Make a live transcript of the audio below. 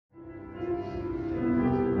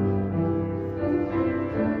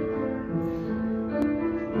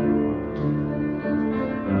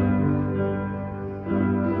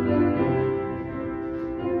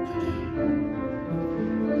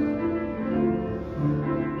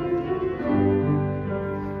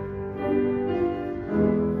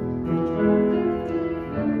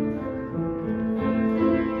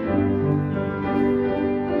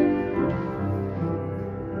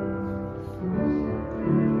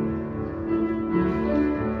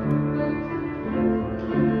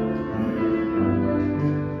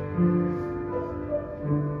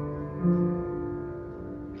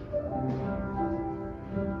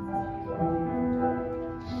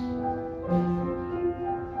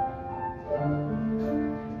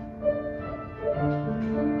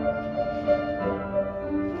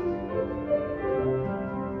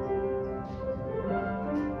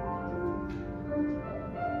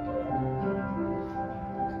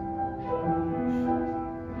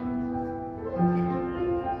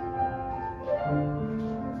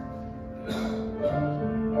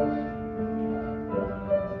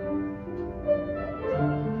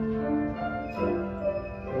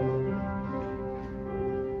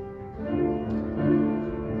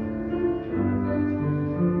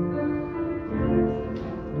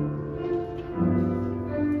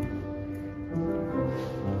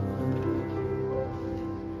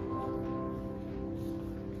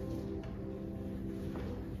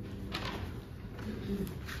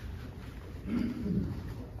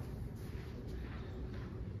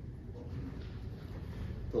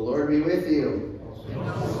be with you.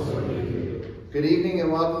 Good evening and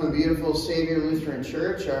welcome to beautiful Savior Lutheran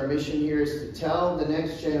Church. Our mission here is to tell the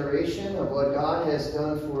next generation of what God has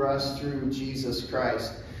done for us through Jesus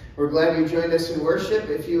Christ. We're glad you joined us in worship.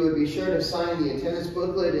 If you would be sure to sign the attendance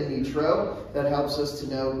booklet in each row, that helps us to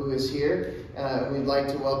know who is here. We'd like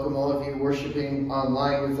to welcome all of you worshiping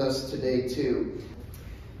online with us today too.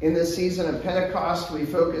 In this season of Pentecost, we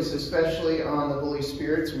focus especially on the Holy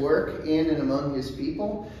Spirit's work in and among his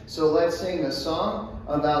people. So let's sing a song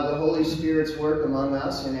about the Holy Spirit's work among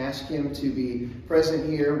us and ask him to be present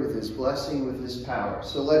here with his blessing, with his power.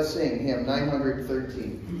 So let's sing hymn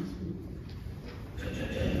 913.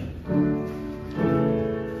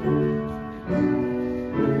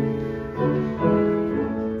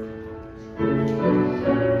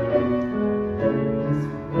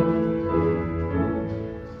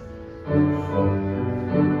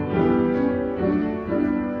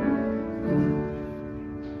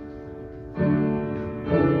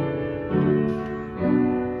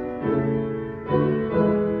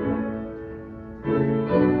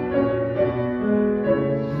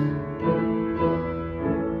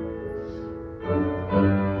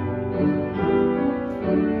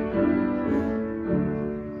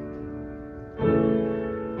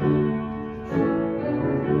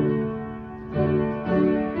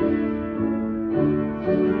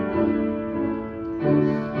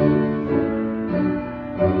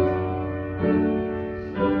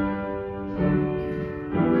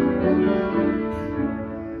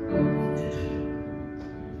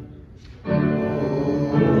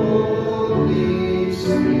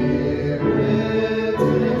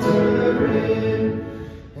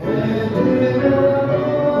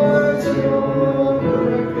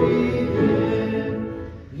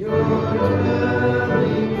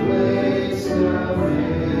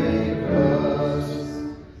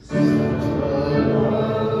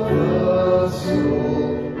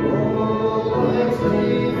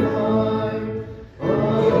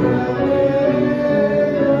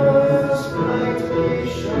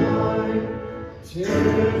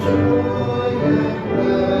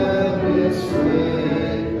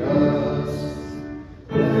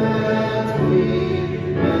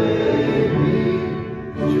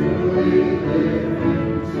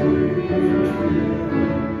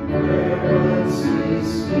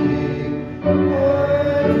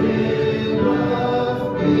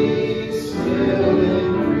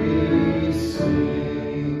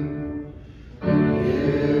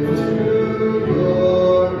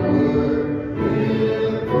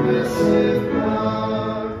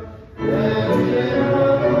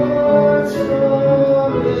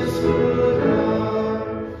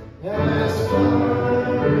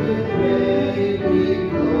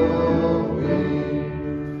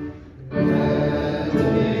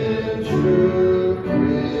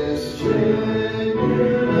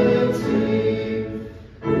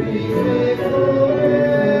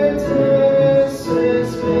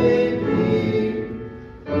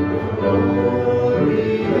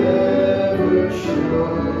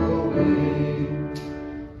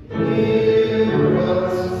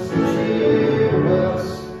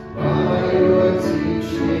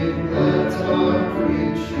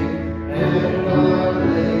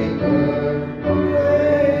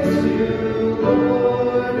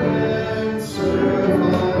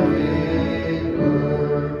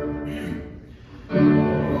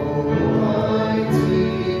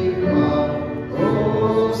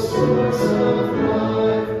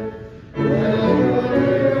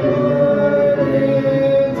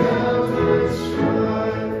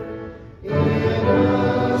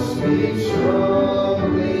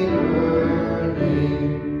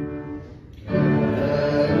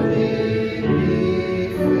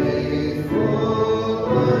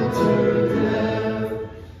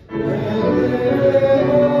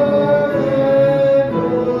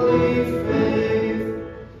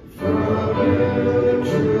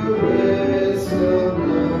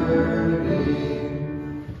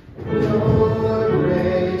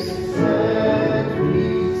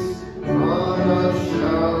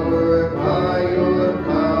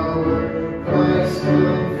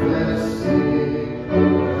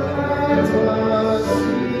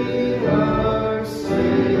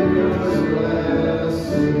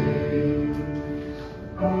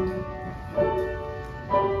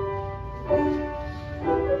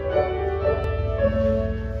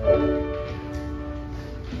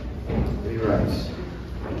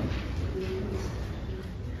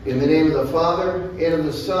 In the name of the Father, and of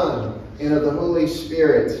the Son, and of the Holy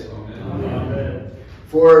Spirit. Amen.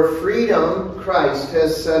 For freedom Christ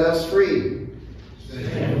has set us free.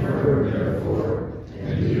 Stand firm, therefore,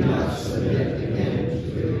 and do not submit again to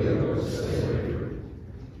the yoke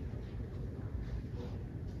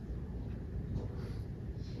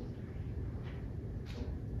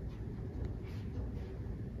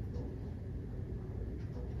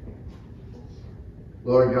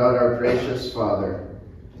Lord God, our gracious Father,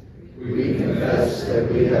 we confess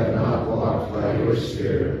that we have not walked by your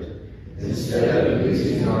Spirit. Instead of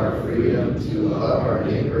using our freedom to love our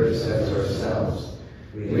neighbors as ourselves,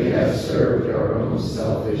 we have served our own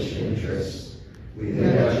selfish interests. We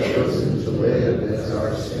have chosen to live as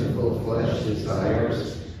our sinful flesh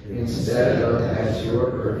desires instead of as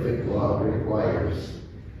your perfect law requires.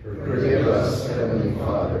 Forgive us, Heavenly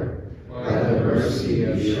Father, by the mercy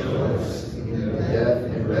you show us in the death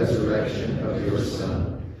and resurrection of your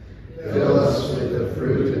Son. Fill us with the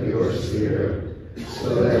fruit of your Spirit,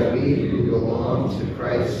 so that we who belong to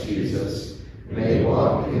Christ Jesus may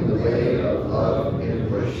walk in the way of love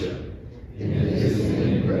and worship. In his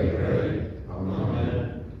name we pray.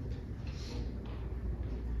 Amen.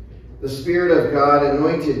 The Spirit of God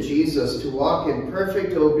anointed Jesus to walk in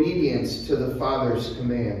perfect obedience to the Father's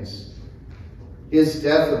commands. His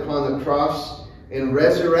death upon the cross and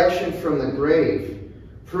resurrection from the grave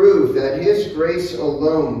prove that his grace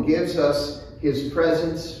alone gives us his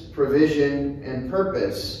presence, provision, and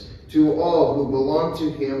purpose to all who belong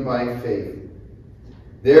to him by faith.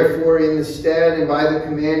 Therefore, in the stead and by the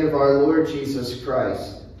command of our Lord Jesus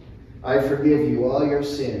Christ, I forgive you all your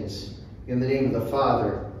sins, in the name of the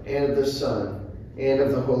Father, and of the Son, and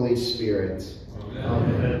of the Holy Spirit. Amen.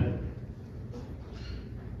 Amen.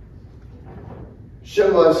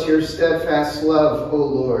 Show us your steadfast love, O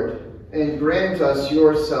Lord, and grant us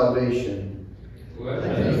your salvation. Let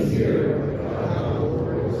him hear what God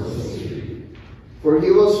will speak. For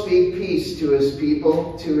he will speak peace to his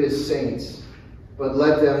people, to his saints, but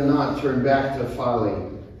let them not turn back to folly.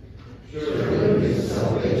 Surely his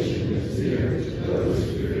salvation is near to those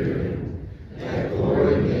who fear him, that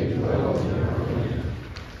glory may dwell in our land.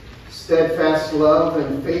 Steadfast love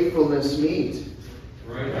and faithfulness meet.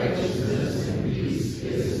 Righteousness and peace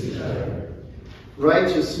kiss each other.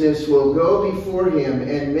 Righteousness will go before him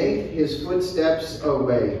and make his footsteps a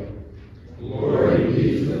way. Glory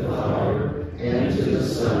be to the Father, and to the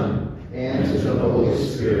Son, and to the Holy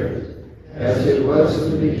Spirit, as it was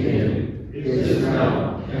in the beginning, is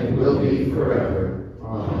now, and will be forever.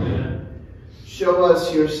 Amen. Show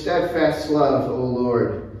us your steadfast love, O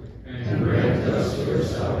Lord, and grant us your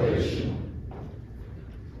salvation.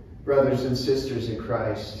 Brothers and sisters in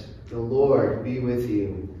Christ, the Lord be with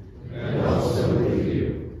you. And also with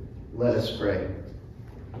you. Let us pray.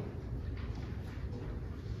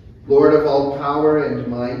 Lord of all power and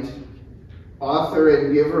might, author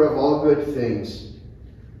and giver of all good things,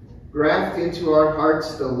 graft into our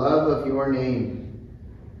hearts the love of your name,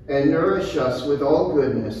 and nourish us with all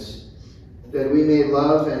goodness, that we may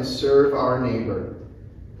love and serve our neighbor.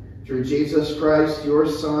 Through Jesus Christ, your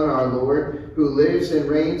Son, our Lord, who lives and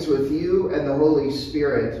reigns with you and the Holy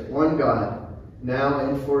Spirit, one God, now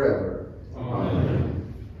and forever.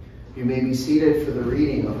 Amen. You may be seated for the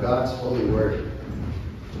reading of God's holy word.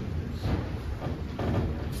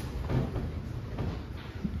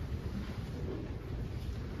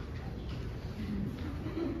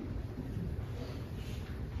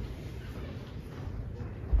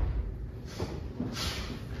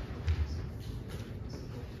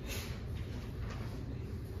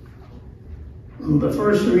 The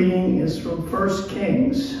first reading is from 1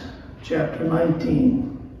 Kings, chapter 19.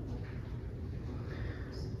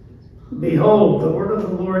 Behold, the word of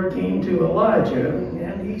the Lord came to Elijah,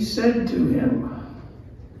 and he said to him,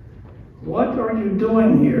 What are you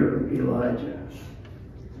doing here, Elijah?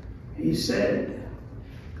 He said,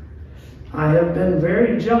 I have been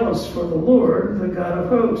very jealous for the Lord, the God of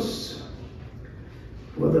hosts.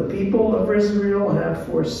 For the people of Israel have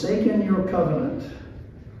forsaken your covenant,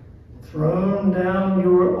 thrown down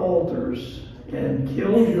your altars, and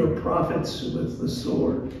killed your prophets with the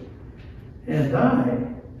sword. And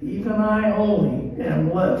I, even I only,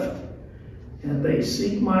 am left, and they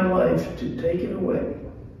seek my life to take it away.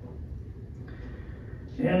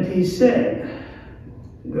 And he said,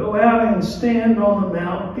 Go out and stand on the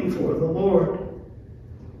mount before the Lord.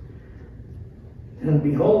 And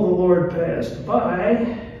behold, the Lord passed by,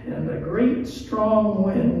 and a great strong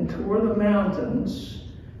wind tore the mountains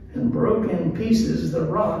and broke in pieces the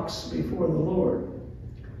rocks before the Lord.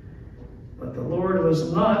 But the Lord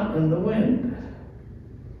was not in the wind.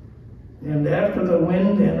 And after the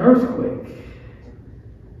wind, an earthquake.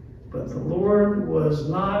 But the Lord was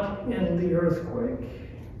not in the earthquake.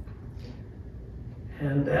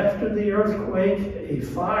 And after the earthquake, a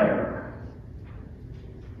fire.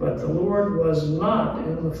 But the Lord was not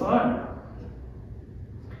in the fire.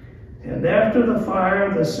 And after the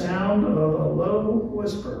fire, the sound of a low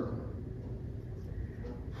whisper.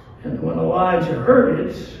 And when Elijah heard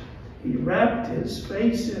it, he wrapped his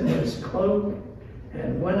face in his cloak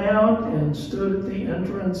and went out and stood at the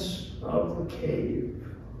entrance of the cave.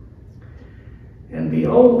 And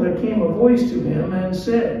behold, there came a voice to him and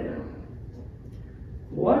said,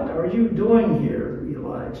 "What are you doing here,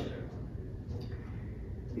 Elijah?"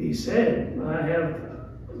 He said, "I have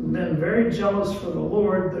been very jealous for the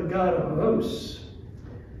Lord, the God of hosts.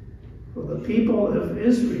 For the people of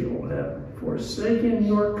Israel have forsaken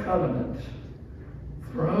your covenant,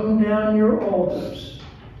 thrown down your altars,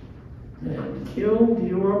 and killed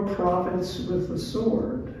your prophets with the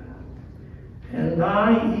sword. And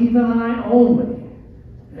I, even I only,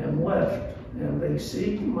 am left, and they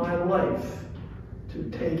seek my life to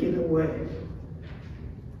take it away."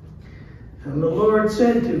 And the Lord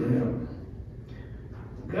said to him,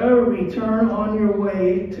 "Go, return on your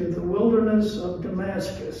way to the wilderness of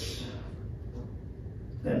Damascus.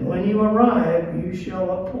 And when you arrive, you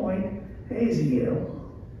shall appoint Hazael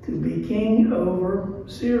to be king over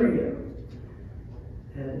Syria.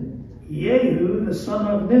 And Jehu, the son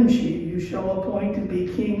of Nimshi, you shall appoint to be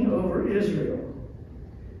king over Israel.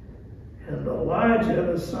 And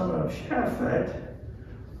Elijah, the son of Shaphat,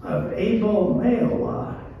 of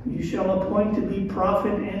Abel-Meholah, you shall appoint to be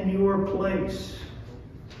prophet in your place.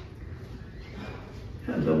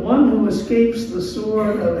 And the one who escapes the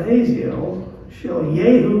sword of Hazael shall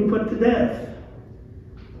Jehu put to death.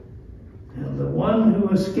 And the one who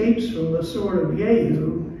escapes from the sword of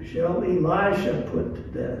Jehu shall Elisha put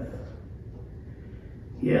to death.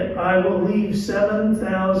 Yet I will leave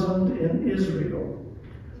 7,000 in Israel,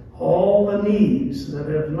 all the knees that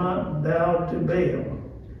have not bowed to Baal,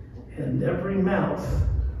 and every mouth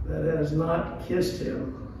that has not kissed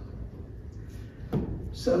him."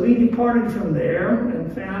 So he departed from there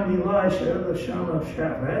and found Elisha, the son of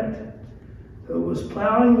Shaphat, who was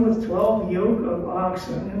plowing with 12 yoke of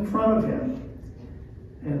oxen in front of him,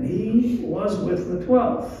 and he was with the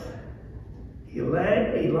 12th.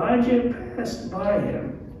 Elijah passed by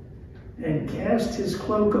him and cast his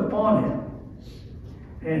cloak upon him.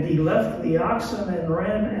 And he left the oxen and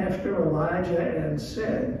ran after Elijah and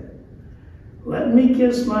said, "Let me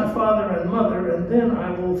kiss my father and mother, and then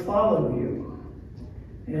I will follow you."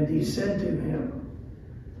 And he said to him,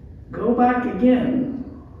 "Go back again,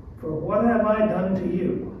 for what have I done to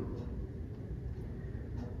you?"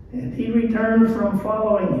 And he returned from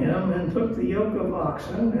following him and took the yoke of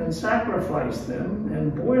oxen and sacrificed them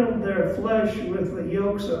and boiled their flesh with the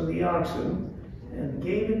yokes of the oxen and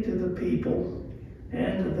gave it to the people,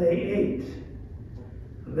 and they ate.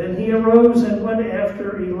 Then he arose and went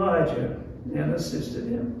after Elijah and assisted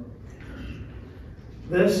him.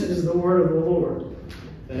 This is the word of the Lord.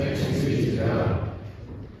 Thanks be to God.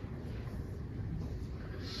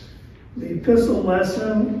 The epistle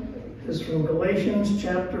lesson is from Galatians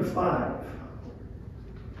chapter 5.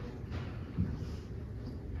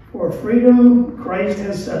 For freedom Christ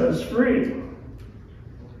has set us free.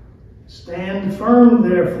 Stand firm,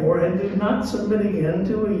 therefore, and do not submit again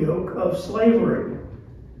to a yoke of slavery.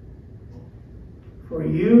 For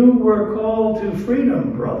you were called to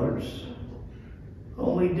freedom, brothers.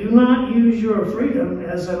 Only do not use your freedom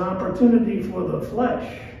as an opportunity for the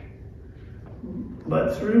flesh,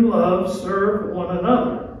 but through love serve one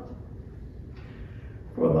another.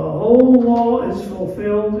 For the whole law is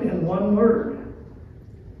fulfilled in one word: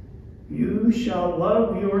 you shall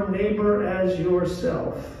love your neighbor as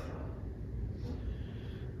yourself.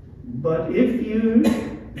 But if you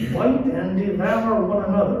bite and devour one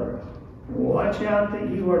another, watch out that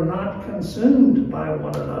you are not consumed by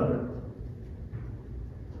one another.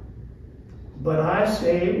 But I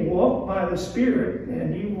say, walk by the Spirit,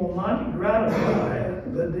 and you will not gratify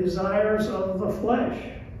the desires of the flesh.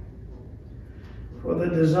 For the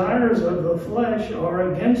desires of the flesh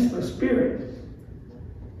are against the Spirit,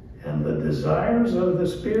 and the desires of the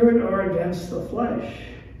Spirit are against the flesh.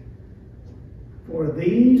 For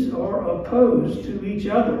these are opposed to each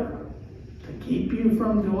other, to keep you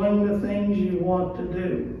from doing the things you want to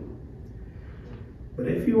do. But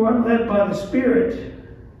if you are led by the Spirit,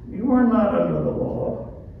 you are not under the law.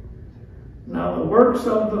 Now the works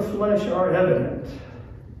of the flesh are evident: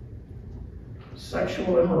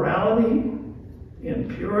 sexual immorality,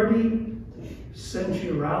 impurity,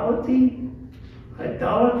 sensuality,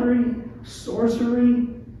 idolatry, sorcery,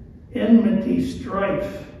 enmity,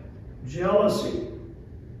 strife, jealousy,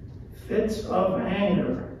 fits of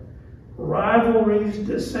anger, rivalries,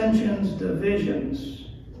 dissensions, divisions,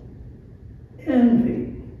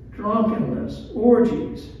 envy, drunkenness,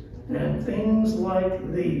 orgies, and things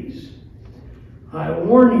like these. I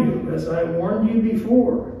warn you, as I warned you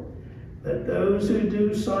before, that those who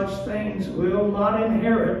do such things will not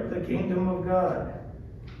inherit the kingdom of God.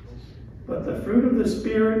 But the fruit of the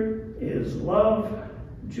Spirit is love,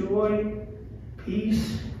 joy,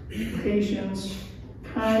 peace, patience,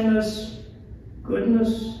 kindness,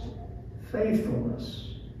 goodness,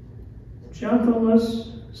 faithfulness, gentleness,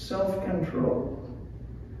 self-control.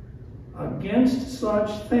 Against such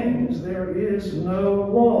things there is no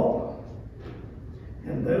law.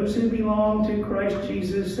 And those who belong to Christ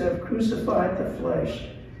Jesus have crucified the flesh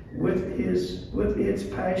with its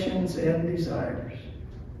passions and desires.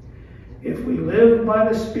 If we live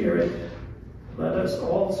by the Spirit, let us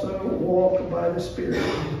also walk by the Spirit.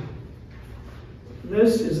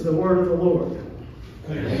 This is the word of the Lord.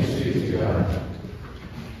 Thanks be to God.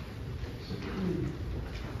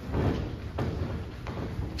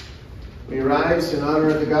 We rise in honor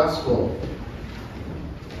of the gospel.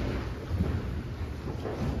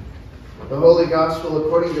 The Holy Gospel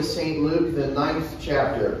according to St. Luke, the 9th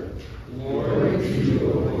chapter. Glory to you,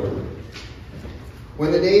 O Lord.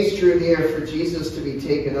 When the days drew near for Jesus to be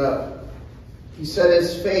taken up, he set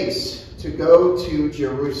his face to go to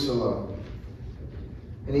Jerusalem.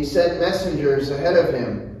 And he sent messengers ahead of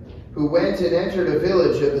him, who went and entered a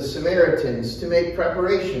village of the Samaritans to make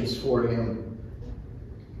preparations for him.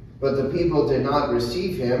 But the people did not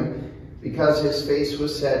receive him, because his face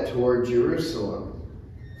was set toward Jerusalem.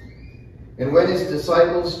 And when his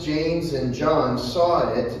disciples James and John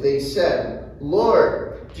saw it, they said,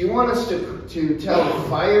 "Lord, do you want us to tell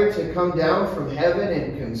fire to come down from heaven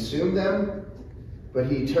and consume them?" But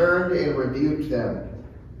he turned and rebuked them.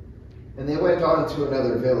 And they went on to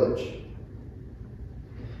another village.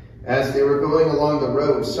 As they were going along the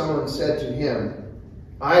road, someone said to him,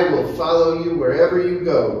 "I will follow you wherever you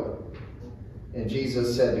go." And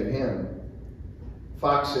Jesus said to him,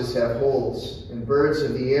 "Foxes have holes, and birds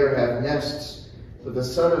of the air have nests, but the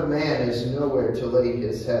Son of Man has nowhere to lay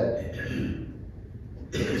his head."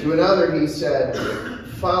 To another he said,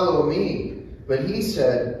 "Follow me." But he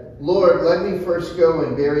said, "Lord, let me first go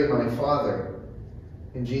and bury my father."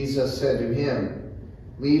 And Jesus said to him,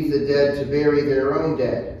 "Leave the dead to bury their own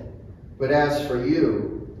dead. But as for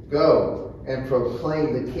you, go and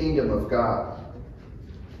proclaim the kingdom of God."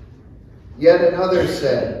 Yet another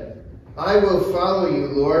said, "I will follow you,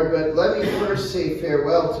 Lord, but let me first say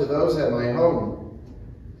farewell to those at my home."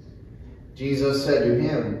 Jesus said to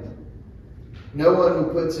him, "No one who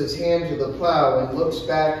puts his hand to the plow and looks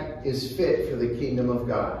back is fit for the kingdom of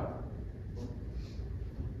God."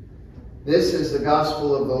 This is the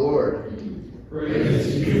gospel of the Lord. Praise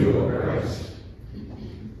to you, O Christ.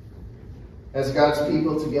 As God's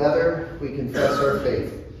people together, we confess our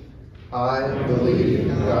faith. I believe in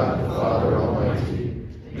God the Father Almighty,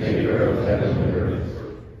 maker of heaven and earth,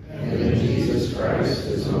 and in Jesus Christ,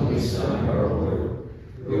 his only Son, our Lord,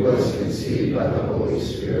 who was conceived by the Holy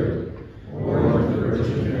Spirit, born of the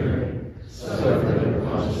Virgin Mary, suffered under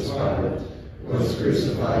Pontius Pilate, was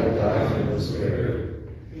crucified, died, and was buried.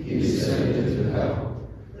 He descended into hell.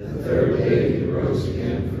 The third day he rose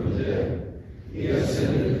again from the dead. He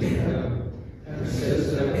ascended into heaven, and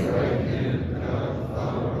sits at the right hand of God the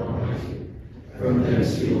Father Almighty. From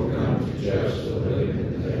thence he will come to judge the living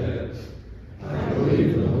and the dead. I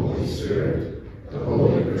believe in the Holy Spirit, the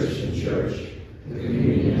holy Christian Church, the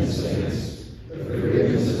communion of saints, the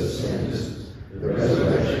forgiveness of sins, the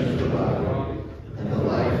resurrection of the body, and the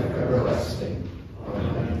life everlasting.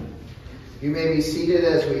 Amen. You may be seated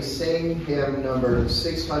as we sing hymn number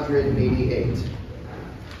 688.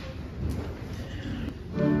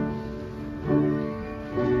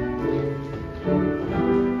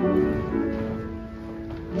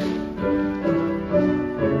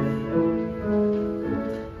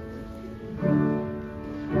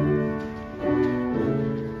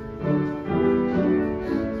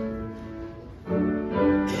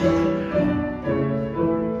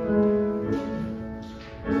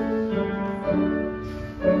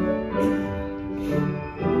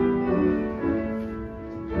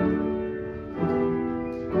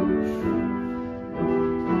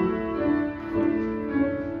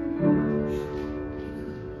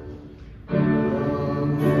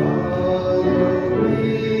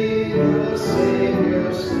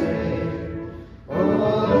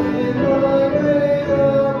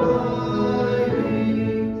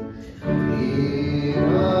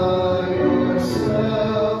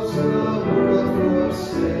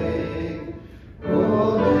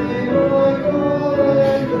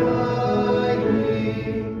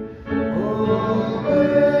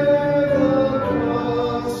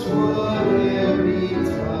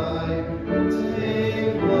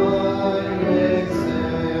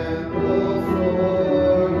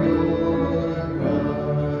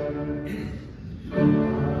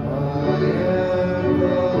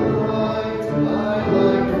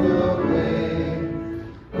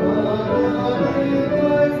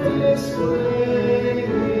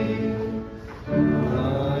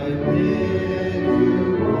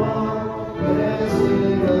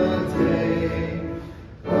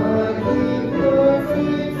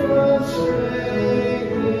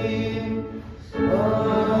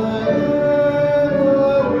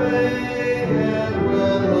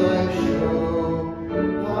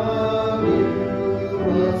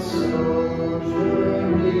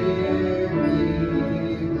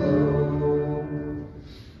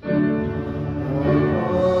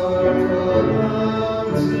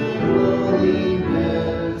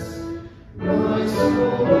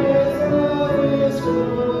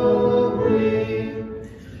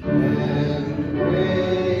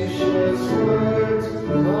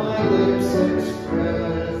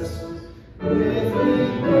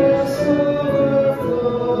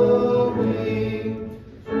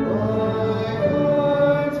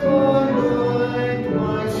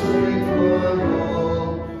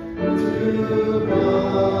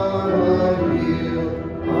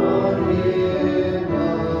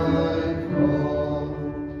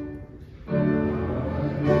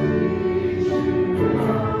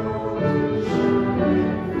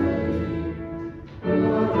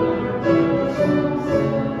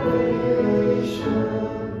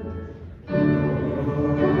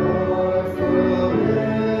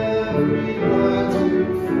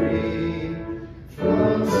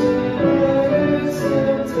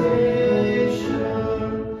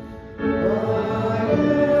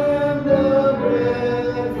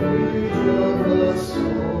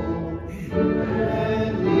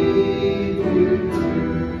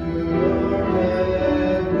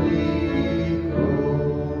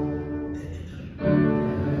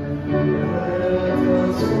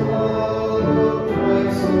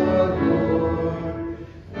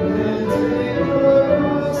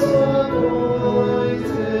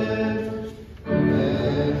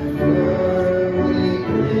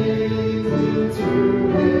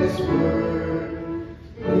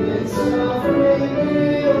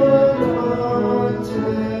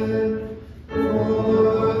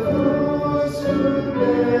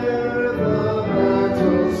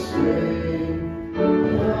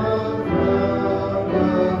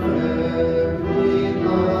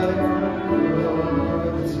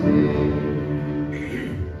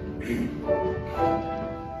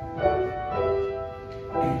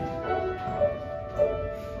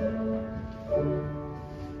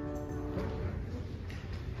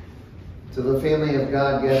 To the family of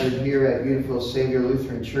God gathered here at Beautiful Savior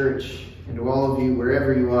Lutheran Church, and to all of you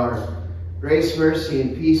wherever you are, grace, mercy,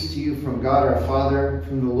 and peace to you from God our Father,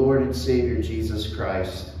 from the Lord and Savior Jesus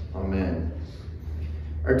Christ. Amen.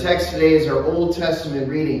 Our text today is our Old Testament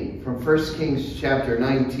reading from 1 Kings chapter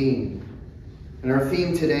 19. And our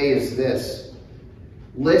theme today is this: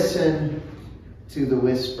 listen to the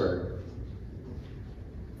whisper.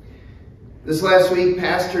 This last week,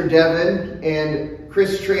 Pastor Devin and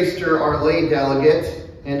Chris Traster, our lay delegate,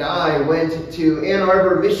 and I went to Ann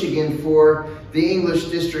Arbor, Michigan for the English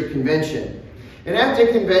District Convention. And at the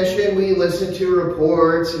convention, we listen to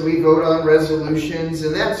reports and we vote on resolutions,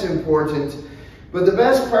 and that's important. But the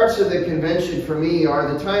best parts of the convention for me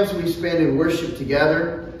are the times we spend in worship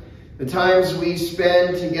together, the times we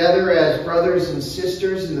spend together as brothers and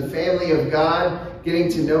sisters in the family of God, getting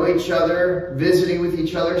to know each other, visiting with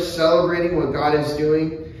each other, celebrating what God is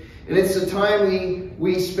doing. And it's the time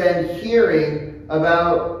we spend hearing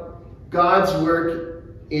about God's work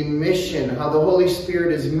in mission, how the Holy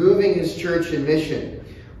Spirit is moving his church in mission.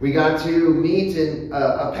 We got to meet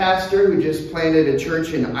a pastor who just planted a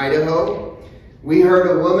church in Idaho. We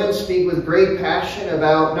heard a woman speak with great passion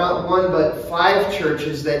about not one but 5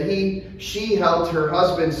 churches that she helped her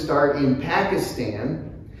husband start in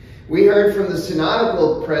Pakistan. We heard from the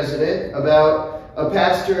synodical president about a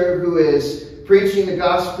pastor who is preaching the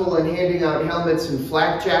gospel and handing out helmets and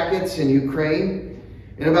flak jackets in Ukraine,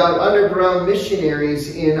 and about underground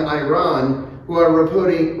missionaries in Iran who are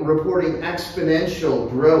reporting exponential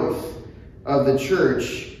growth of the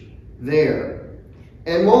church there.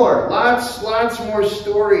 And more, lots more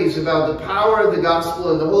stories about the power of the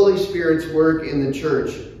gospel and the Holy Spirit's work in the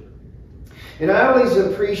church. And I always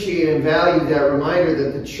appreciate and value that reminder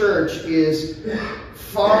that the church is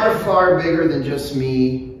far, far bigger than just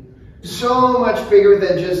me. So much bigger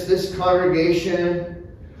than just this congregation,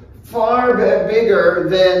 far bigger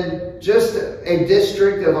than just a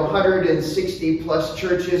district of 160 plus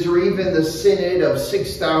churches, or even the synod of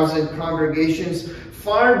 6,000 congregations,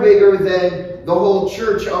 far bigger than the whole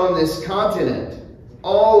church on this continent,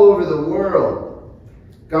 all over the world.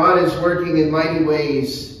 God is working in mighty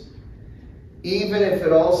ways, even if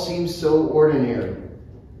it all seems so ordinary.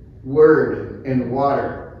 Word and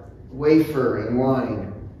water, wafer and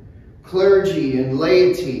wine, clergy and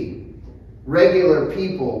laity, regular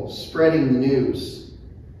people spreading the news.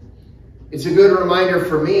 It's a good reminder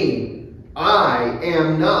for me, I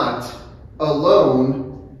am not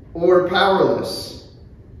alone or powerless.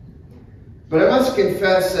 But I must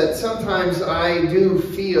confess that sometimes I do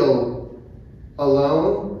feel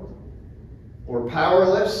alone or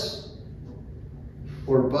powerless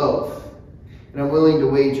or both. And I'm willing to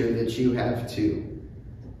wager that you have too.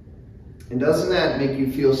 And doesn't that make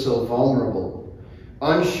you feel so vulnerable,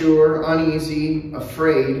 unsure, uneasy,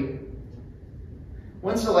 afraid?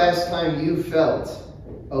 When's the last time you felt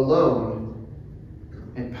alone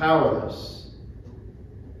and powerless?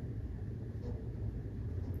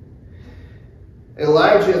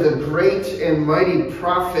 Elijah, the great and mighty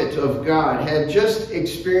prophet of God, had just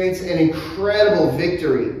experienced an incredible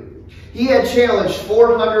victory. He had challenged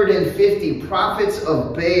 450 prophets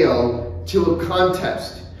of Baal to a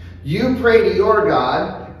contest. You pray to your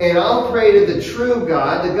God, and I'll pray to the true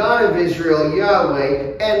God, the God of Israel,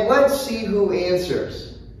 Yahweh, and let's see who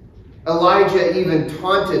answers. Elijah even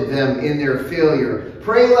taunted them in their failure.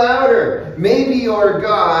 Pray louder. Maybe your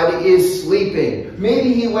God is sleeping.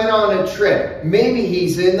 Maybe he went on a trip. Maybe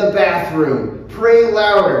he's in the bathroom. Pray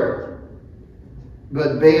louder.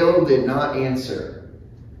 But Baal did not answer.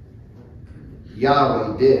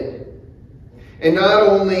 Yahweh did. And not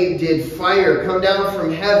only did fire come down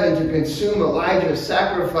from heaven to consume Elijah's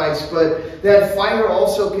sacrifice, but that fire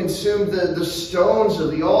also consumed the stones of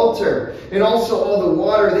the altar and also all the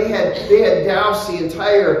water. They had doused the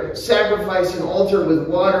entire sacrifice and altar with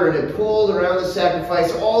water, and it pooled around the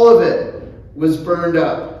sacrifice. All of it was burned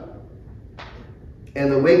up.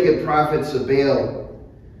 And the wicked prophets of Baal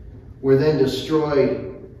were then destroyed,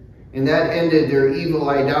 and that ended their evil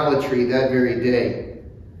idolatry that very day.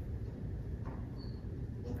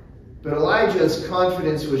 But Elijah's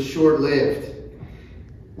confidence was short-lived.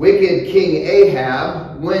 Wicked King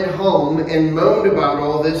Ahab went home and moaned about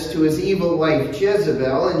all this to his evil wife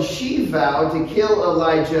Jezebel, and she vowed to kill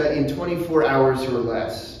Elijah in 24 hours or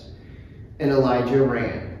less. And Elijah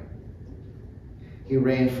ran. He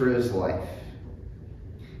ran for his life.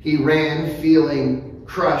 He ran feeling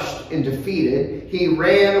crushed and defeated. He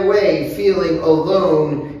ran away feeling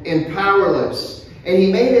alone and powerless. And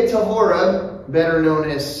he made it to Horeb, better known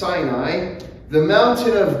as Sinai, the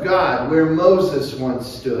mountain of God where Moses once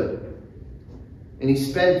stood. And he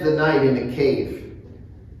spent the night in a cave.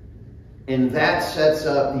 And that sets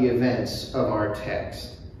up the events of our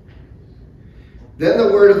text. Then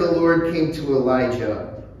the word of the Lord came to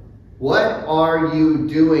Elijah. What are you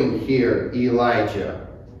doing here, Elijah?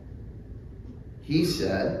 He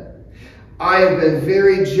said, I have been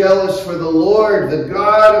very jealous for the Lord, the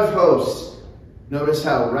God of hosts. Notice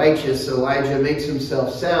how righteous Elijah makes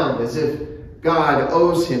himself sound, as if God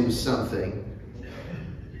owes him something.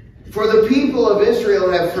 For the people of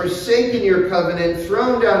Israel have forsaken your covenant,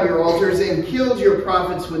 thrown down your altars, and killed your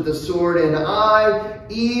prophets with the sword, and I,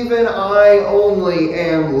 even I only,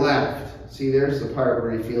 am left. See, there's the part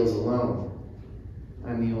where he feels alone.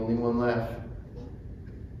 I'm the only one left.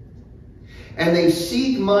 And they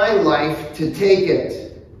seek my life to take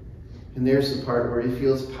it. And there's the part where he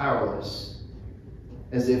feels powerless,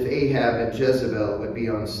 as if Ahab and Jezebel would be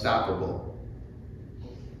unstoppable.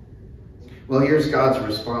 Well, here's God's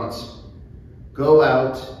response. Go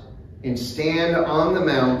out and stand on the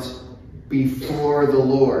mount before the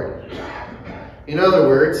Lord. In other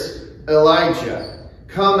words, Elijah,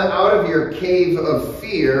 come out of your cave of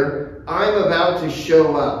fear. I'm about to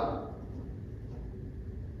show up.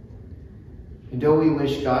 And don't we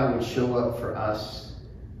wish God would show up for us?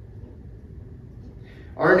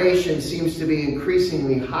 Our nation seems to be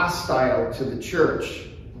increasingly hostile to the church.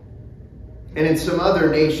 And in some other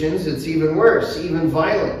nations, it's even worse, even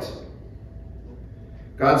violent.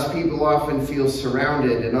 God's people often feel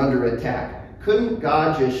surrounded and under attack. Couldn't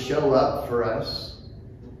God just show up for us?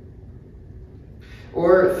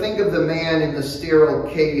 Or think of the man in the sterile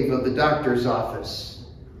cave of the doctor's office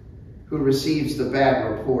who receives the bad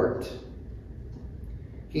report.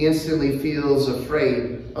 He instantly feels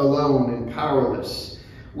afraid, alone, and powerless.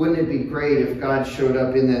 Wouldn't it be great if God showed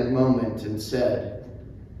up in that moment and said,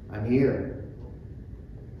 I'm here?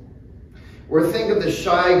 Or think of the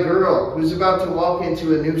shy girl who's about to walk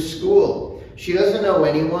into a new school. She doesn't know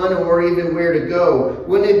anyone or even where to go.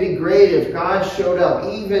 Wouldn't it be great if God showed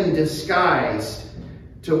up, even disguised,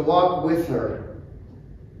 to walk with her?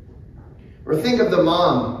 Or think of the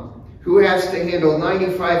mom who has to handle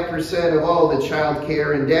 95% of all the child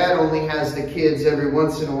care, and dad only has the kids every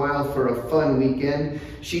once in a while for a fun weekend.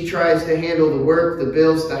 She tries to handle the work, the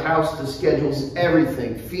bills, the house, the schedules,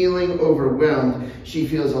 everything. Feeling overwhelmed, she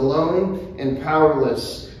feels alone and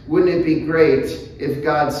powerless. Wouldn't it be great if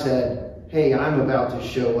God said, hey, I'm about to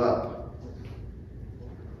show up?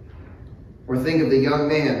 Or think of the young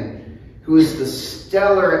man who is the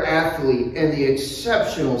stellar athlete and the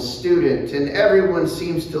exceptional student, and everyone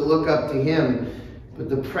seems to look up to him, but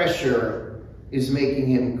the pressure is making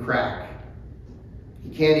him crack. He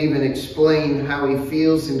can't even explain how he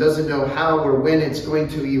feels and doesn't know how or when it's going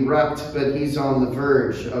to erupt, but he's on the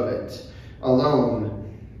verge of it,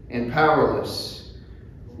 alone and powerless.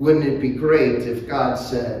 Wouldn't it be great if God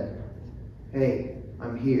said, hey,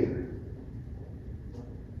 I'm here?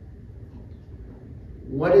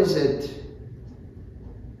 What is it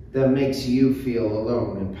that makes you feel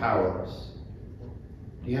alone and powerless?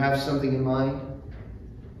 Do you have something in mind?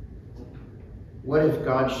 What if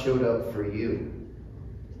God showed up for you?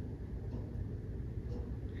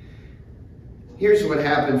 Here's what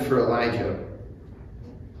happened for Elijah.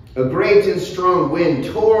 A great and strong wind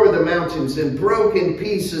tore the mountains and broke in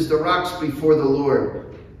pieces the rocks before the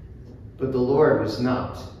Lord. But the Lord was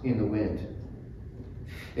not in the wind.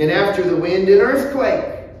 And after the wind, an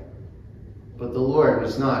earthquake. But the Lord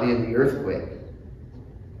was not in the earthquake.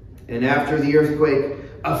 And after the earthquake,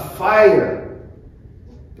 a fire.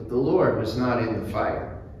 But the Lord was not in the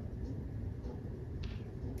fire.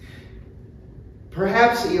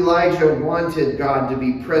 Perhaps Elijah wanted God to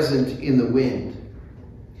be present in the wind.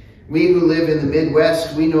 We who live in the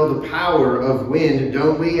Midwest, we know the power of wind,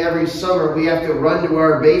 don't we? Every summer we have to run to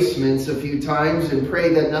our basements a few times and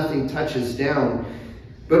pray that nothing touches down.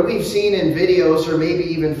 But we've seen in videos, or maybe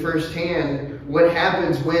even firsthand, what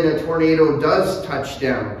happens when a tornado does touch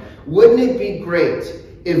down. Wouldn't it be great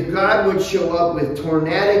if God would show up with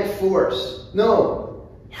tornadic force, no,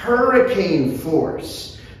 hurricane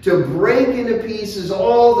force, to break into pieces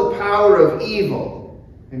all the power of evil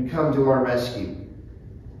and come to our rescue?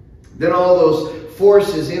 Then all those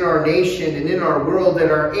forces in our nation and in our world that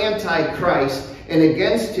are anti-Christ and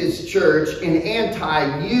against his church and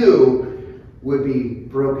anti-you would be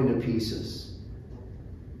broken to pieces.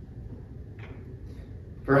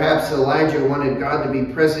 Perhaps Elijah wanted God to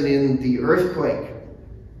be present in the earthquake.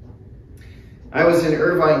 I was in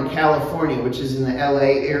Irvine, California, which is in the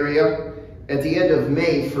LA area, at the end of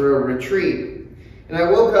May for a retreat. And I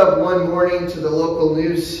woke up one morning to the local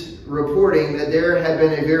news reporting that there had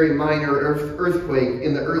been a very minor earthquake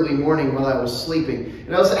in the early morning while I was sleeping.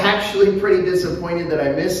 And I was actually pretty disappointed that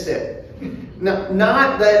I missed it.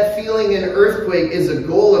 Not that feeling an earthquake is a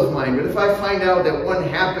goal of mine, but if I find out that one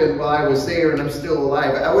happened while I was there and I'm still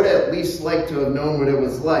alive, I would at least like to have known what it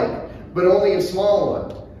was like, but only a small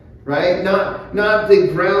one, right? Not the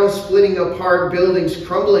ground splitting apart, buildings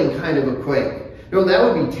crumbling kind of a quake. No, that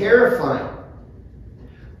would be terrifying.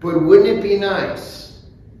 But wouldn't it be nice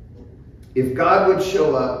if God would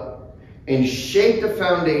show up and shake the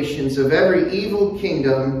foundations of every evil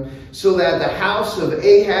kingdom so that the house of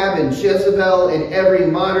Ahab and Jezebel and every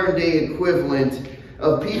modern day equivalent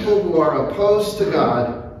of people who are opposed to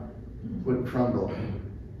God would crumble?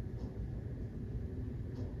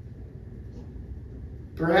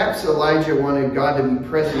 Perhaps Elijah wanted God to be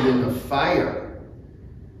present in the fire,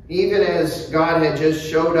 even as God had just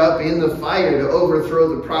showed up in the fire to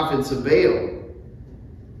overthrow the prophets of Baal.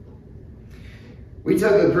 We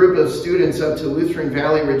took a group of students up to Lutheran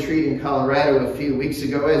Valley Retreat in Colorado a few weeks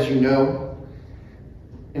ago, as you know.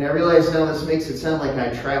 And I realize now this makes it sound like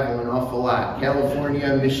I travel an awful lot.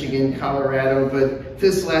 California, Michigan, Colorado, but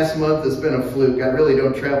this last month has been a fluke. I really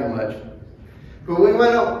don't travel much. But we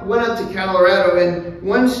went up to Colorado, and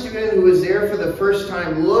one student who was there for the first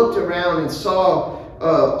time looked around and saw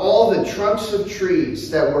all the trunks of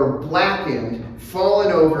trees that were blackened,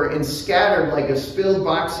 fallen over, and scattered like a spilled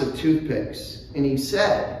box of toothpicks. And he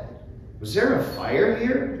said, "Was there a fire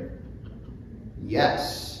here?"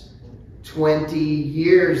 Yes, 20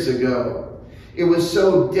 years ago. It was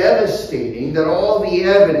so devastating that all the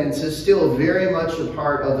evidence is still very much a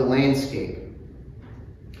part of the landscape.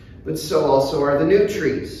 But so also are the new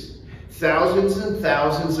trees. Thousands and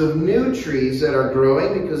thousands of new trees that are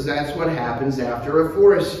growing because that's what happens after a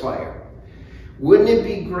forest fire. Wouldn't it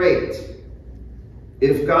be great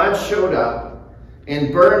if God showed up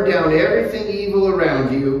and burned down everything evil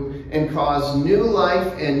around you and caused new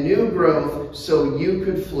life and new growth so you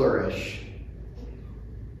could flourish?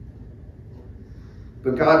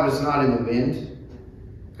 But God was not in the wind.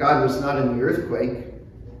 God was not in the earthquake.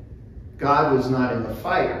 God was not in the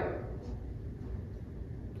fire.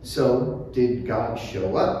 So, did God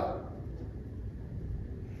show up?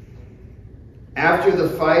 After the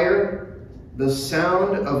fire, the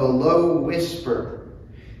sound of a low whisper.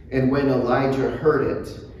 And when Elijah heard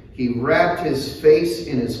it, he wrapped his face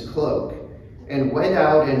in his cloak and went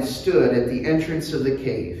out and stood at the entrance of the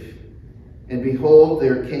cave. And behold,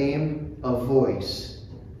 there came a voice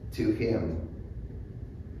to him.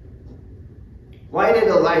 Why did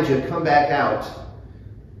Elijah come back out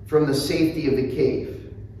from the safety of the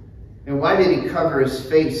cave? And why did he cover his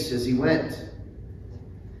face as he went?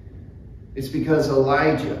 It's because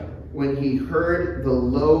Elijah, when he heard the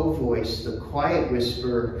low voice, the quiet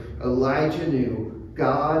whisper, Elijah knew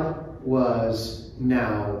God was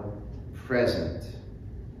now present.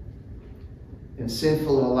 And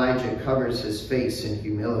sinful Elijah covers his face in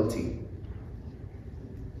humility.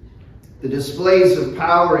 The displays of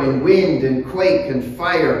power in wind and quake and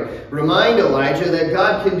fire remind Elijah that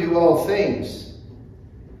God can do all things.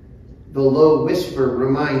 The low whisper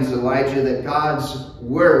reminds Elijah that God's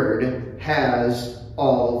word has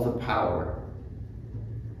all the power.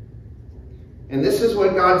 And this is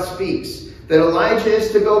what God speaks, that Elijah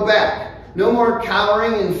is to go back. No more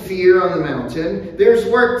cowering in fear on the mountain. There's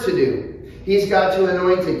work to do. He's got to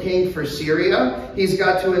anoint a king for Syria. He's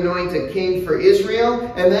got to anoint a king for Israel.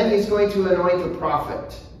 And then he's going to anoint a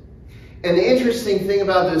prophet. And the interesting thing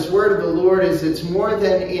about this word of the Lord is it's more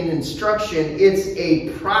than an instruction. It's a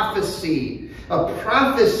prophecy. A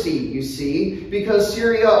prophecy, you see, because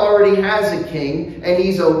Syria already has a king, and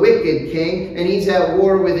he's a wicked king, and he's at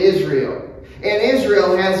war with Israel. And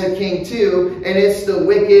Israel has a king too, and it's the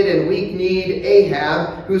wicked and weak-kneed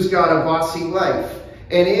Ahab who's got a bossy life.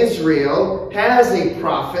 And Israel has a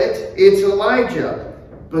prophet, it's Elijah.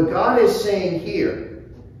 But God is saying here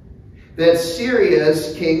that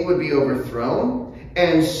Syria's king would be overthrown,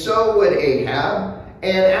 and so would Ahab.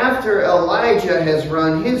 And after Elijah has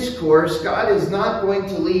run his course, God is not going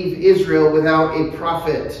to leave Israel without a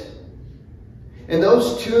prophet. And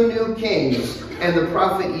those two new kings and the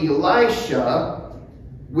prophet Elisha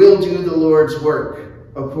will do the Lord's work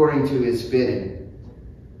according to his bidding.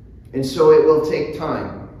 And so it will take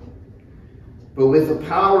time. But with the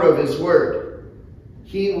power of his word,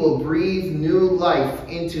 he will breathe new life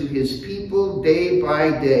into his people day by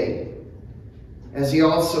day, as he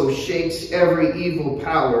also shakes every evil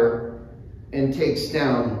power and takes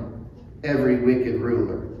down every wicked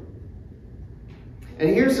ruler. And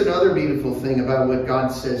here's another beautiful thing about what God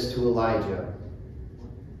says to Elijah.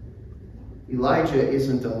 Elijah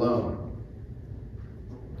isn't alone.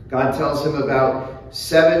 God tells him about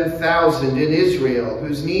 7,000 in Israel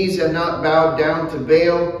whose knees have not bowed down to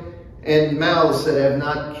Baal and mouths that have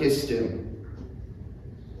not kissed him.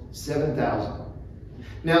 7,000.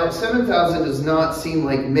 Now, 7,000 does not seem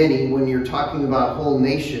like many when you're talking about whole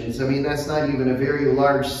nations. I mean, that's not even a very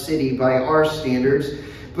large city by our standards.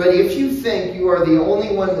 But if you think you are the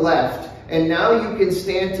only one left, and now you can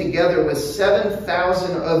stand together with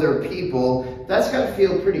 7,000 other people, that's got to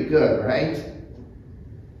feel pretty good, right?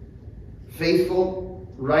 Faithful,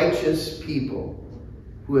 righteous people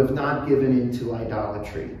who have not given into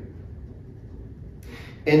idolatry.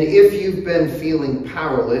 And if you've been feeling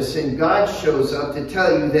powerless and God shows up to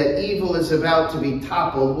tell you that evil is about to be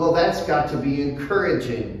toppled, well, that's got to be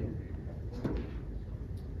encouraging.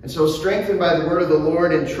 And so, strengthened by the word of the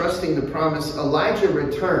Lord and trusting the promise, Elijah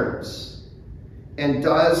returns and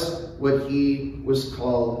does what he was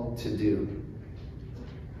called to do.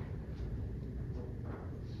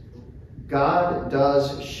 God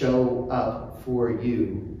does show up for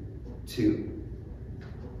you too.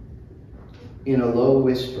 In a low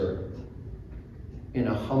whisper, in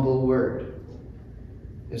a humble word,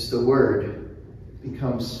 as the word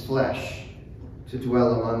becomes flesh to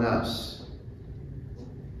dwell among us.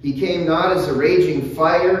 He came not as a raging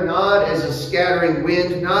fire, not as a scattering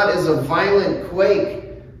wind, not as a violent quake,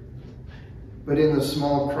 but in the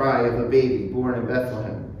small cry of a baby born in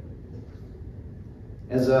Bethlehem.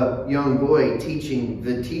 As a young boy teaching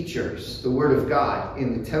the teachers the word of God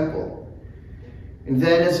in the temple. And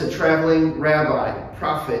then as a traveling rabbi,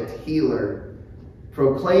 prophet, healer,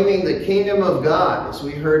 proclaiming the kingdom of God, as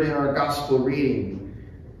we heard in our gospel reading,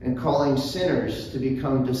 and calling sinners to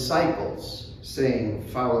become disciples, saying,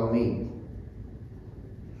 "Follow me."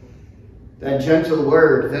 That gentle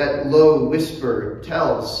word, that low whisper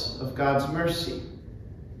tells of God's mercy,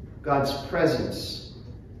 God's presence,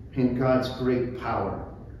 and God's great power.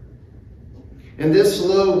 And this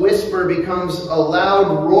low whisper becomes a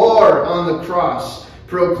loud roar on the cross,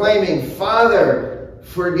 proclaiming, "Father,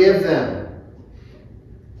 forgive them."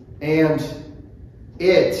 And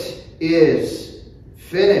it is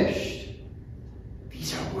finished.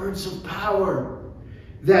 These are words of power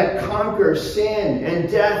that conquer sin and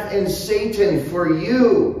death and Satan for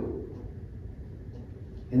you.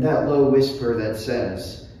 And that low whisper that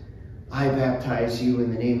says, I baptize you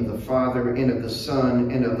in the name of the Father, and of the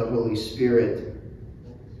Son, and of the Holy Spirit.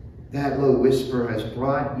 That low whisper has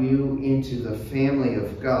brought you into the family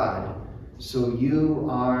of God, so you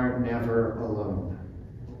are never alone.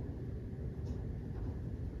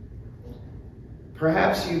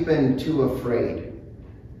 Perhaps you've been too afraid,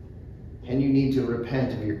 and you need to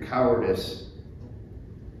repent of your cowardice.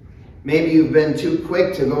 Maybe you've been too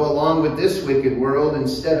quick to go along with this wicked world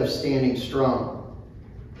instead of standing strong.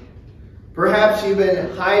 Perhaps you've been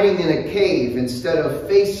hiding in a cave instead of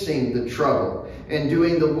facing the trouble and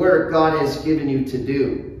doing the work God has given you to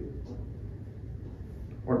do.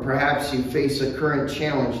 Or perhaps you face a current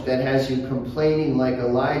challenge that has you complaining like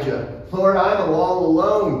Elijah, Lord, I'm all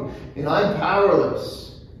alone and I'm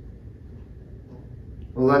powerless.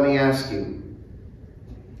 Well, let me ask you,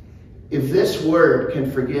 if this word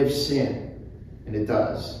can forgive sin, and it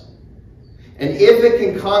does, and if it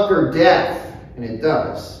can conquer death, and it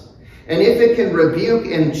does, and if it can rebuke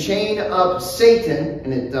and chain up Satan,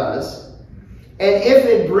 and it does, and if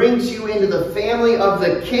it brings you into the family of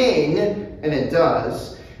the King, and it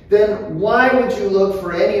does, then why would you look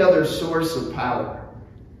for any other source of power?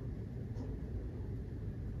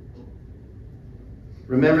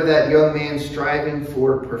 Remember that young man striving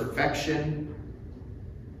for perfection?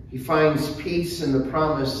 He finds peace in the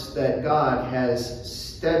promise that God has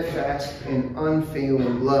steadfast and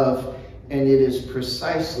unfailing love, and it is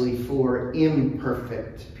precisely for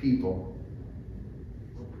imperfect people.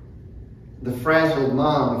 The frazzled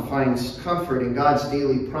mom finds comfort in God's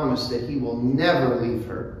daily promise that he will never leave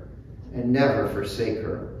her and never forsake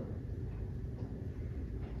her.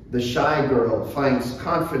 The shy girl finds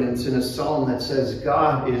confidence in a psalm that says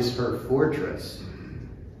God is her fortress.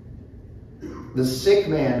 The sick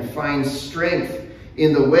man finds strength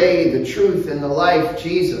in the way, the truth, and the life,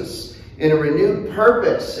 Jesus, and a renewed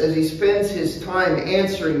purpose as he spends his time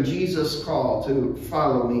answering Jesus' call to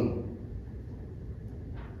follow me.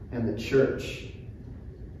 And the church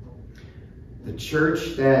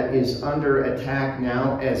that is under attack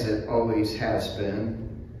now, as it always has been,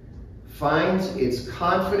 finds its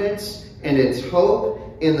confidence and its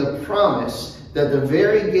hope in the promise that the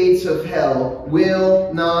very gates of hell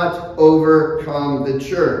will not overcome the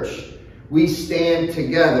church. We stand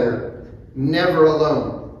together, never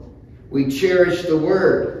alone. We cherish the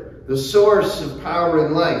word, the source of power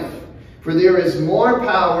and life. For there is more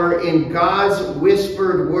power in God's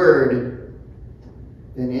whispered word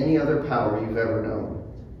than any other power you've ever known.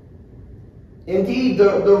 Indeed,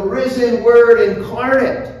 the risen word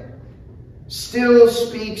incarnate still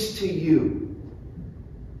speaks to you.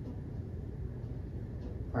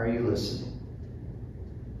 Are you listening?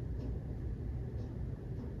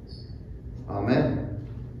 Amen.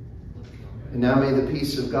 And now may the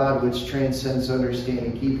peace of God, which transcends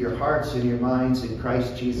understanding, keep your hearts and your minds in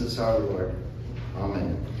Christ Jesus our Lord.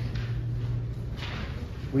 Amen.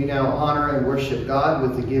 We now honor and worship God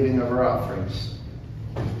with the giving of our offerings.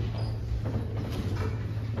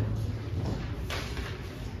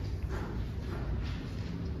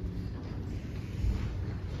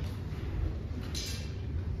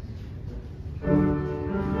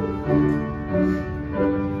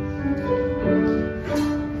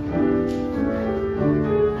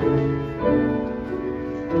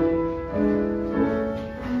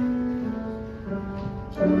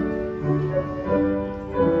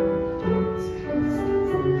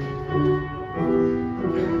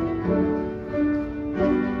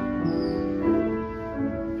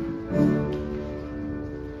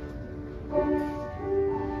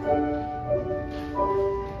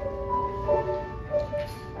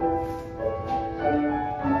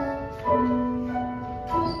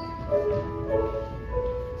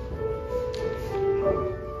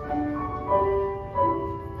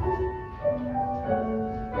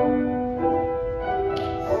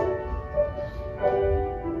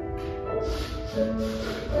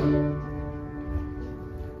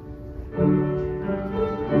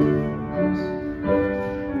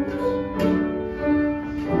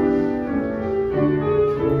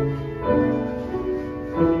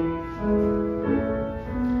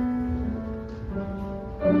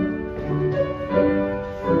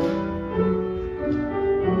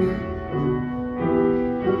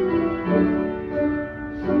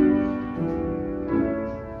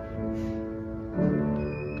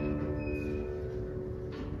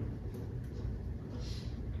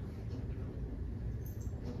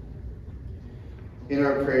 In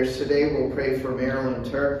our prayers today, we'll pray for Marilyn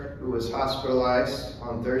Turk, who was hospitalized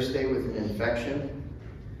on Thursday with an infection.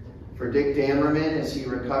 For Dick Dammerman as he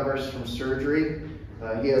recovers from surgery.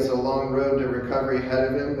 He has a long road to recovery ahead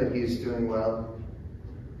of him, but he's doing well.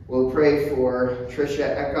 We'll pray for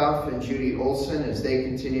Tricia Eckhoff and Judy Olson as they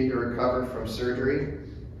continue to recover from surgery.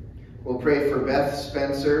 We'll pray for Beth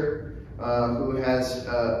Spencer, who has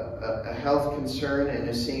a health concern and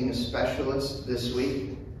is seeing a specialist this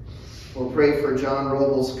week. We'll pray for John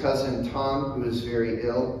Robles' cousin Tom, who is very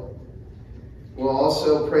ill. We'll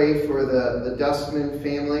also pray for the Dustman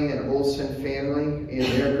family and Olson family in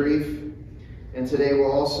their grief. And today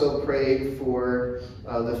we'll also pray for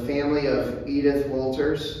the family of Edith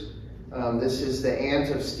Wolters. This is the aunt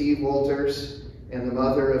of Steve Wolters and the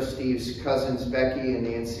mother of Steve's cousins Becky and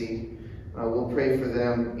Nancy. We'll pray for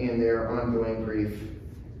them in their ongoing grief.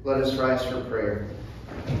 Let us rise for prayer.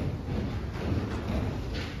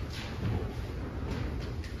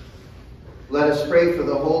 Let us pray for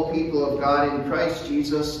the whole people of God in Christ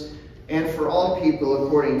Jesus and for all people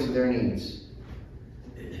according to their needs.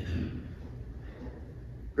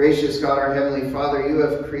 Gracious God, our Heavenly Father, you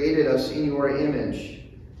have created us in your image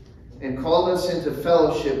and called us into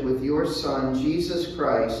fellowship with your Son, Jesus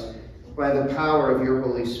Christ, by the power of your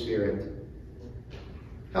Holy Spirit.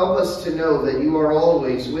 Help us to know that you are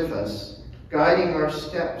always with us, guiding our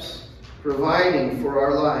steps, providing for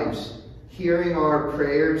our lives, hearing our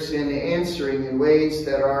prayers, and answering in ways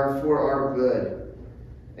that are for our good,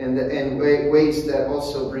 and ways that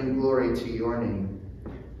also bring glory to your name.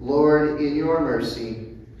 Lord, in your mercy,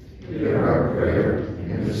 hear our prayer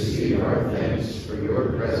and receive our thanks for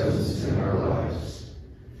your presence in our lives.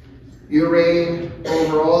 You reign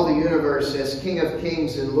over all the universe as King of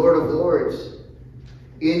Kings and Lord of Lords.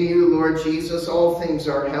 In you, Lord Jesus, all things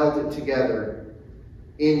are held together.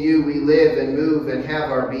 In you we live and move and have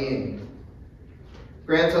our being.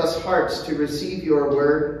 Grant us hearts to receive your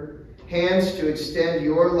word, hands to extend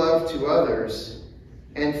your love to others,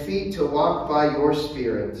 and feet to walk by your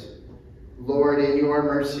Spirit. Lord, in your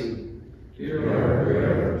mercy, hear our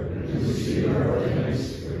prayer and receive our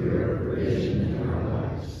thanks for your provision in our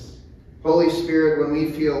lives. Holy Spirit, when we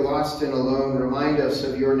feel lost and alone, remind us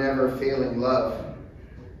of your never-failing love.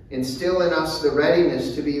 Instill in us the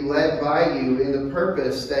readiness to be led by you in the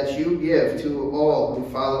purpose that you give to all who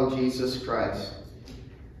follow Jesus Christ.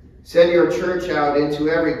 Send your church out into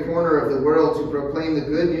every corner of the world to proclaim the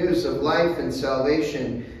good news of life and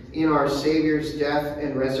salvation in our Savior's death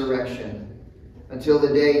and resurrection. Until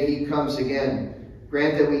the day he comes again,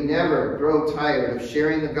 grant that we never grow tired of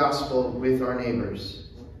sharing the gospel with our neighbors.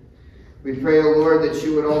 We pray, O Lord, that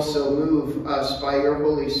you would also move us by your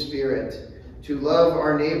Holy Spirit to love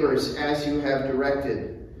our neighbors as you have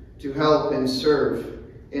directed, to help and serve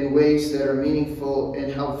in ways that are meaningful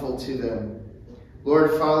and helpful to them.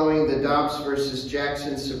 Lord, following the Dobbs versus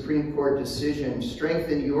Jackson Supreme Court decision,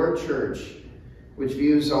 strengthen your church, which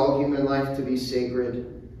views all human life to be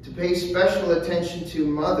sacred, to pay special attention to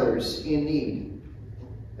mothers in need,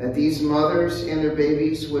 that these mothers and their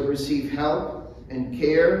babies would receive help and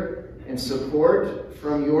care and support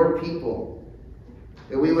from your people,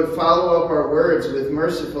 that we would follow up our words with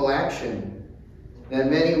merciful action, that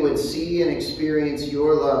many would see and experience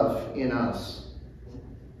your love in us.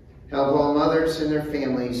 Help all mothers and their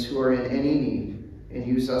families who are in any need, and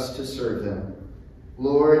use us to serve them.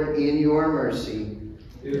 Lord, in your mercy,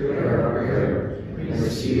 hear our prayer and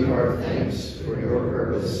receive our thanks for your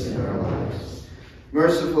purpose in our lives.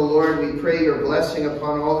 Merciful Lord, we pray your blessing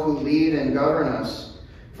upon all who lead and govern us,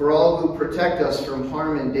 for all who protect us from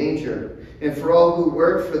harm and danger, and for all who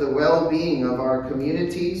work for the well-being of our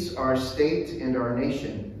communities, our state, and our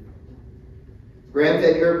nation. Grant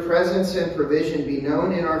that your presence and provision be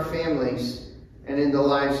known in our families and in the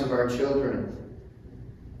lives of our children.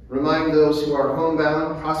 Remind those who are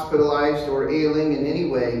homebound, hospitalized, or ailing in any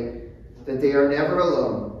way that they are never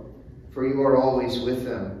alone, for you are always with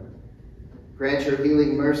them. Grant your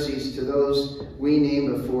healing mercies to those we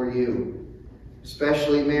name before you,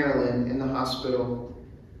 especially Marilyn in the hospital,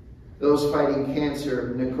 those fighting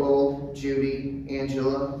cancer, Nicole, Judy,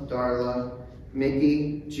 Angela, Darla,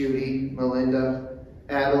 Mickey, Judy, Melinda,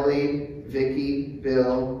 Adelaide, Vicky,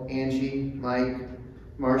 Bill, Angie, Mike,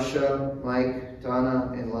 Marcia, Mike,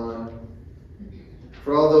 Donna, and Lon.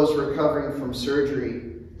 For all those recovering from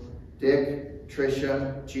surgery, Dick,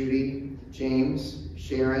 Tricia, Judy, James,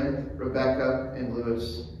 Sharon, Rebecca, and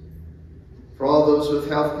Lewis. For all those with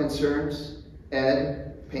health concerns,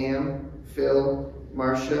 Ed, Pam, Phil,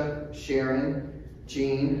 Marcia, Sharon,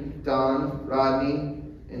 Jean, Don, Rodney,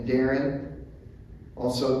 and Darren.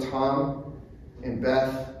 Also Tom and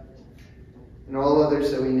Beth, and all others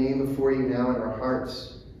that we name before you now in our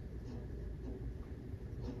hearts.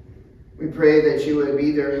 We pray that you would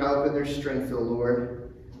be their help and their strength, O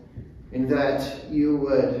Lord, and that you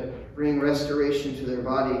would bring restoration to their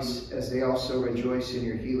bodies as they also rejoice in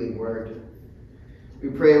your healing word. We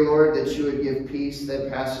pray, Lord, that you would give peace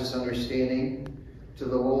that passes understanding to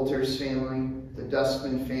the Walters family, the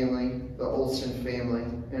Dustman family, the Olson family,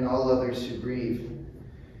 and all others who grieve.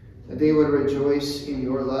 That they would rejoice in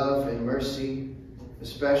your love and mercy,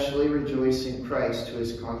 especially rejoice in Christ who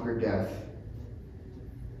has conquered death.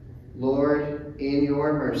 Lord, in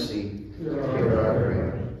your mercy, hear our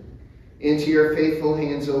prayer. Into your faithful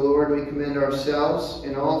hands, O Lord, we commend ourselves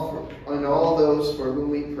and all those for whom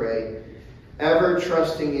we pray, ever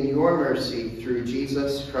trusting in your mercy through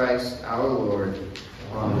Jesus Christ our Lord.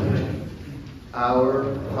 Amen.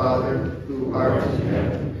 Our Father, who art in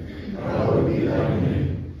heaven, hallowed be thy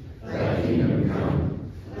name. Thy kingdom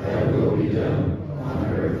come, thy will be done, on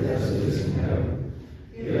earth as it is in heaven.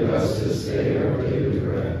 Give us this day our daily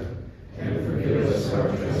bread, and forgive us our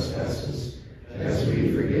trespasses, as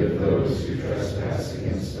we forgive those who trespass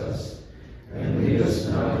against us. And lead us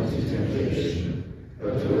not into temptation,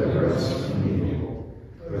 but deliver us from evil.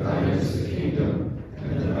 For thine is the kingdom,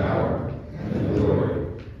 and the power, and the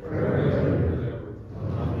glory, forever and ever.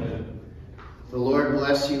 Amen. The Lord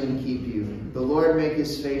bless you and keep you. The Lord make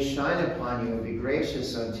his face shine upon you and be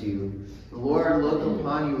gracious unto you. The Lord look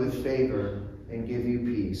upon you with favor and give you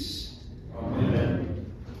peace.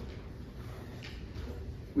 Amen.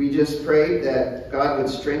 We just prayed that God would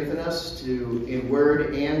strengthen us to, in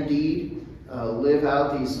word and deed, live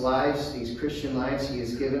out these lives, these Christian lives he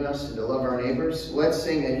has given us, and to love our neighbors. Let's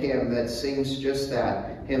sing a hymn that sings just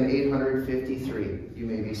that, hymn 853. You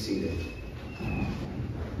may be seated.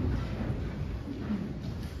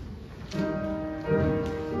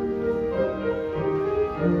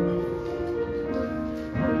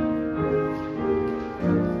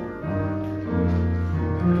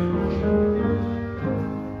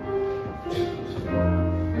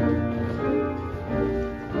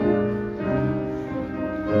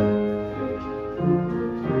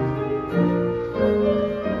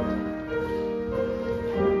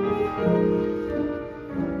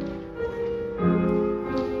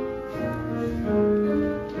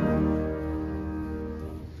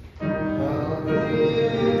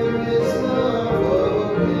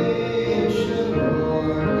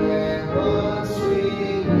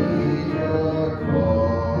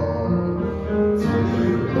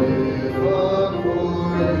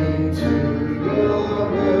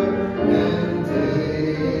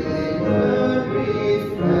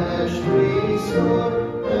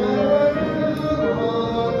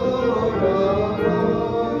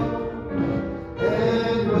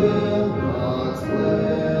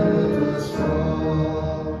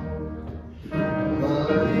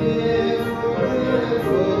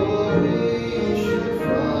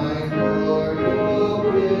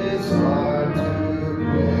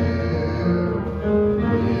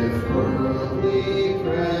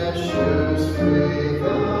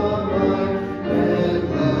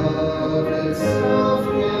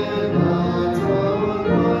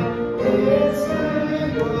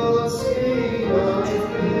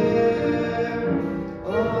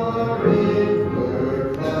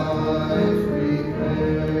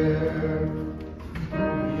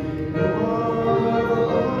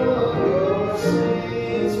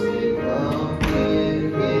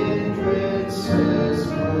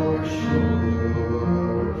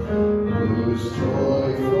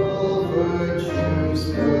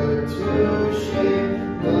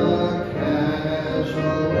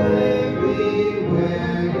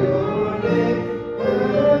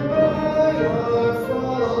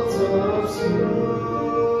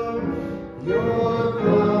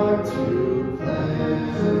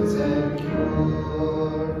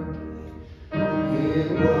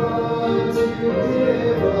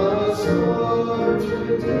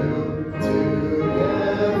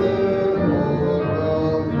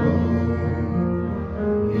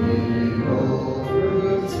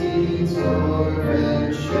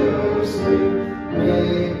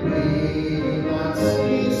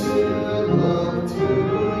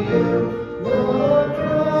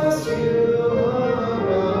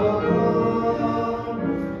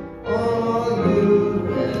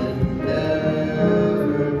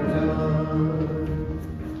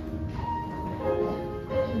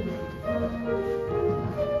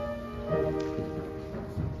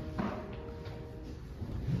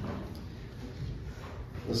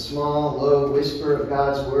 The small, low whisper of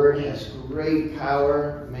God's word has great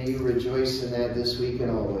power. May you rejoice in that this week and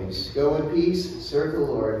always. Go in peace, serve the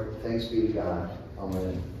Lord. Thanks be to God.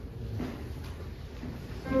 Amen.